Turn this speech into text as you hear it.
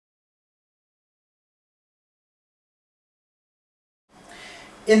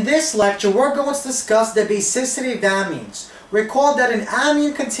In this lecture, we're going to discuss the basicity of amines. Recall that an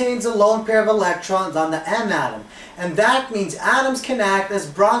amine contains a lone pair of electrons on the M atom, and that means atoms can act as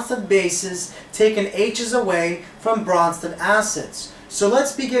Bronsted bases, taking H's away from Bronsted acids. So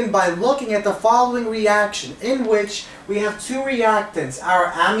let's begin by looking at the following reaction, in which we have two reactants,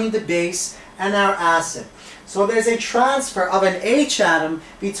 our amine, the base, and our acid. So there's a transfer of an H atom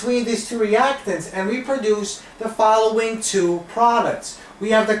between these two reactants, and we produce the following two products. We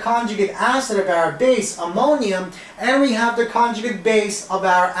have the conjugate acid of our base, ammonium, and we have the conjugate base of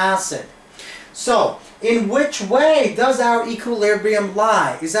our acid. So, in which way does our equilibrium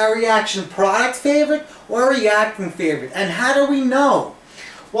lie? Is our reaction product favored or reactant favored? And how do we know?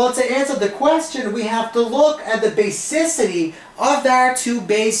 Well, to answer the question, we have to look at the basicity of our two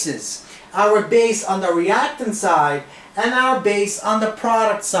bases. Our base on the reactant side and our base on the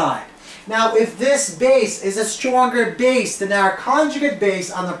product side. Now, if this base is a stronger base than our conjugate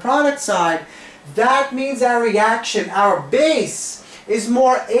base on the product side, that means our reaction, our base, is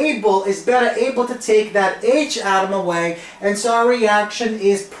better able to take that H atom away, and so our reaction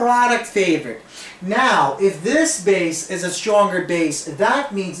is product favored. Now, if this base is a stronger base,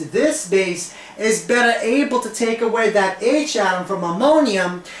 that means this base is better able to take away that H atom from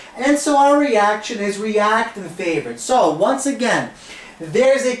ammonium, and so our reaction is reactant favored. So, once again,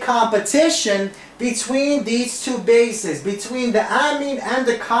 there's a competition between these two bases, between the amine and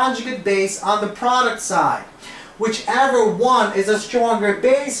the conjugate base on the product side. Whichever one is a stronger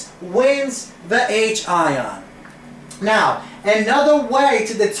base wins the H ion. Now, another way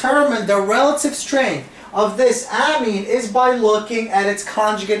to determine the relative strength of this amine is by looking at its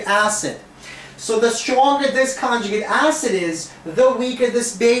conjugate acid. So the stronger this conjugate acid is, the weaker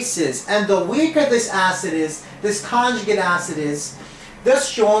this base is. And the weaker this acid is, this conjugate acid is, the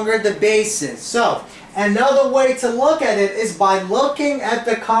stronger the base is. So, another way to look at it is by looking at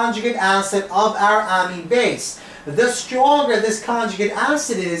the conjugate acid of our amine base. The stronger this conjugate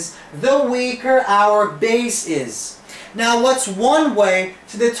acid is, the weaker our base is. Now, what's one way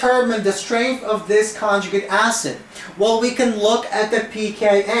to determine the strength of this conjugate acid? Well, we can look at the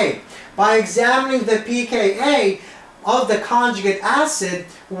pKa. By examining the pKa of the conjugate acid,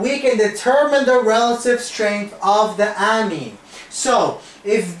 we can determine the relative strength of the amine. So,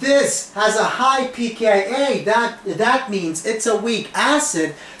 if this has a high pKa, that means it's a weak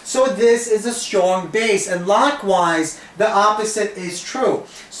acid, so this is a strong base, and likewise, the opposite is true.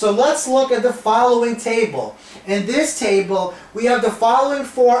 So let's look at the following table. In this table, we have the following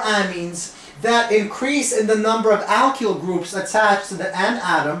four amines that increase in the number of alkyl groups attached to the N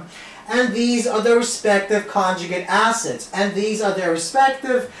atom, and these are the respective conjugate acids, and these are their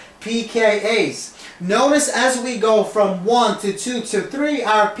respective pKa's. Notice as we go from 1 to 2 to 3,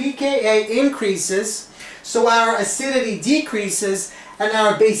 our pKa increases, so our acidity decreases, and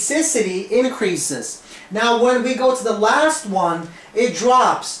our basicity increases. Now when we go to the last one, it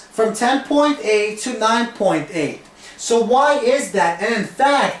drops from 10.8 to 9.8. So why is that? And in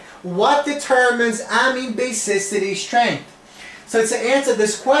fact, what determines amine basicity strength? So to answer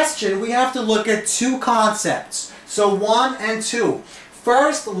this question, we have to look at two concepts. So 1 and 2.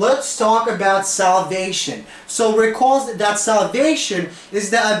 First, let's talk about solvation. So recall that solvation is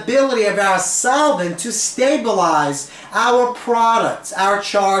the ability of our solvent to stabilize our products, our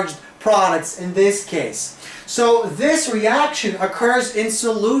charged products in this case. So this reaction occurs in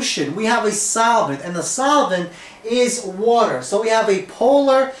solution. We have a solvent, and the solvent is water. So we have a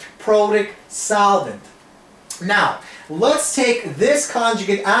polar protic solvent. Now, let's take this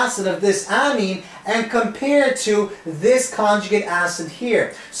conjugate acid of this amine and compare it to this conjugate acid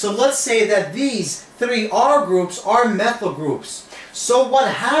here. So let's say that these three R groups are methyl groups. So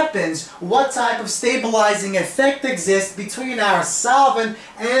what happens, what type of stabilizing effect exists between our solvent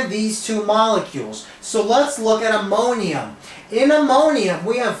and these two molecules? So let's look at ammonium. In ammonium,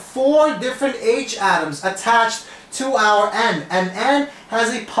 we have four different H atoms attached to our N, and N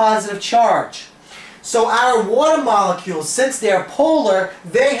has a positive charge. So our water molecules, since they're polar,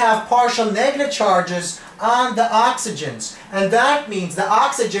 they have partial negative charges on the oxygens. And that means the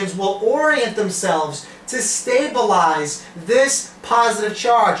oxygens will orient themselves to stabilize this positive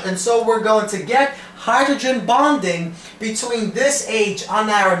charge. And so we're going to get hydrogen bonding between this H on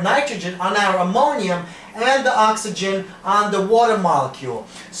our nitrogen, on our ammonium, and the oxygen on the water molecule.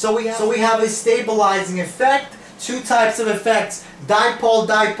 So we have a stabilizing effect. Two types of effects,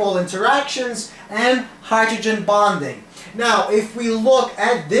 dipole-dipole interactions and hydrogen bonding. Now, if we look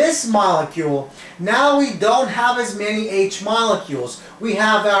at this molecule, now we don't have as many H molecules. We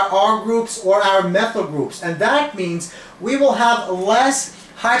have our R groups or our methyl groups, and that means we will have less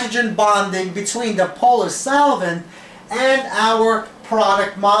hydrogen bonding between the polar solvent and our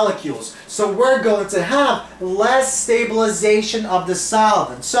product molecules. So we're going to have less stabilization of the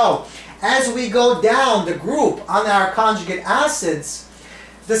solvent. So as we go down the group on our conjugate acids,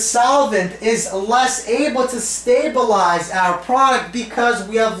 the solvent is less able to stabilize our product because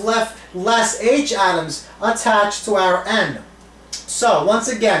we have left less H atoms attached to our N. So once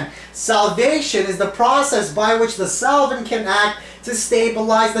again, solvation is the process by which the solvent can act to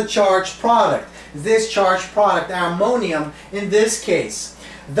stabilize the charged product. This charged product, our ammonium in this case.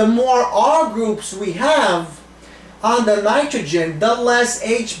 The more R groups we have on the nitrogen, the less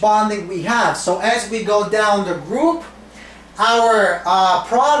H bonding we have. So as we go down the group, our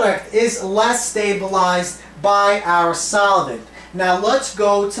product is less stabilized by our solvent. Now let's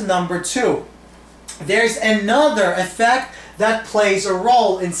go to number 2. There's another effect that plays a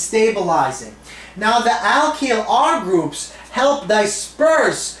role in stabilizing. Now the alkyl R groups help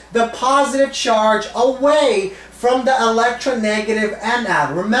disperse the positive charge away from the electronegative N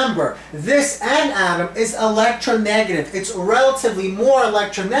atom. Remember, this N atom is electronegative. It's relatively more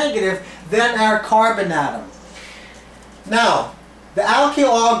electronegative than our carbon atom. Now, the alkyl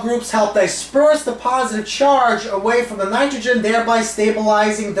R groups help disperse the positive charge away from the nitrogen, thereby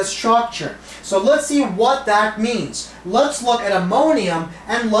stabilizing the structure. So let's see what that means. Let's look at ammonium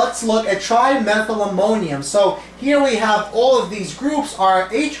and let's look at trimethylammonium. So here we have all of these groups are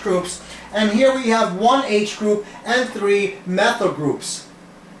H groups, and here we have 1 H group and 3 methyl groups.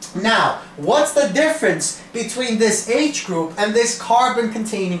 Now, what's the difference between this H group and this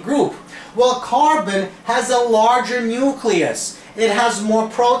carbon-containing group? Well, carbon has a larger nucleus. It has more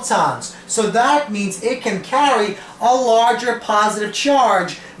protons. So that means it can carry a larger positive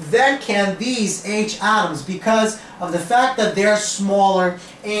charge than can these H atoms because of the fact that they're smaller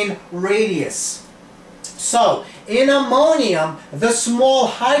in radius. So, in ammonium, the small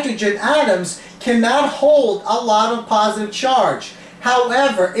hydrogen atoms cannot hold a lot of positive charge.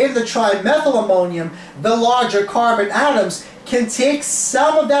 However, in the trimethylammonium, the larger carbon atoms can take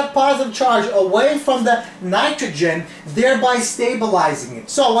some of that positive charge away from the nitrogen, thereby stabilizing it.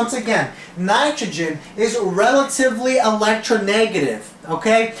 So once again, nitrogen is relatively electronegative.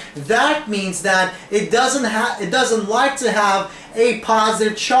 Okay, that means that it doesn't like to have a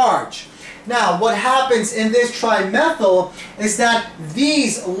positive charge. Now, what happens in this trimethyl is that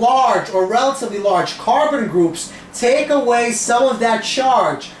these large or relatively large carbon groups take away some of that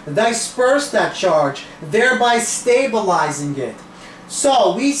charge, disperse that charge, thereby stabilizing it.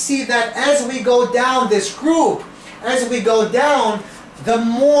 So we see that as we go down this group, as we go down, the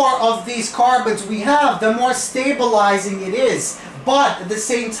more of these carbons we have, the more stabilizing it is. But at the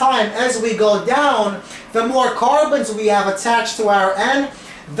same time, as we go down, the more carbons we have attached to our N,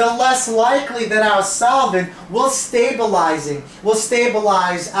 the less likely that our solvent will stabilize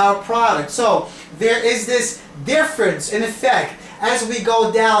our product. So there is this difference in effect. As we go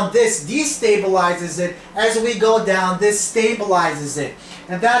down, this destabilizes it. As we go down, this stabilizes it.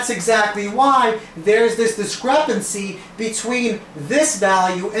 And that's exactly why there's this discrepancy between this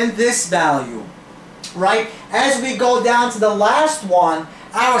value and this value. Right? As we go down to the last one,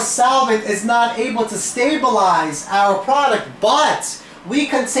 our solvent is not able to stabilize our product, but we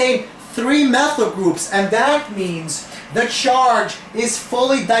contain 3 methyl groups, and that means the charge is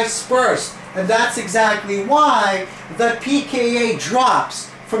fully dispersed. And that's exactly why the pKa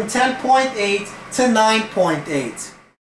drops from 10.8 to 9.8.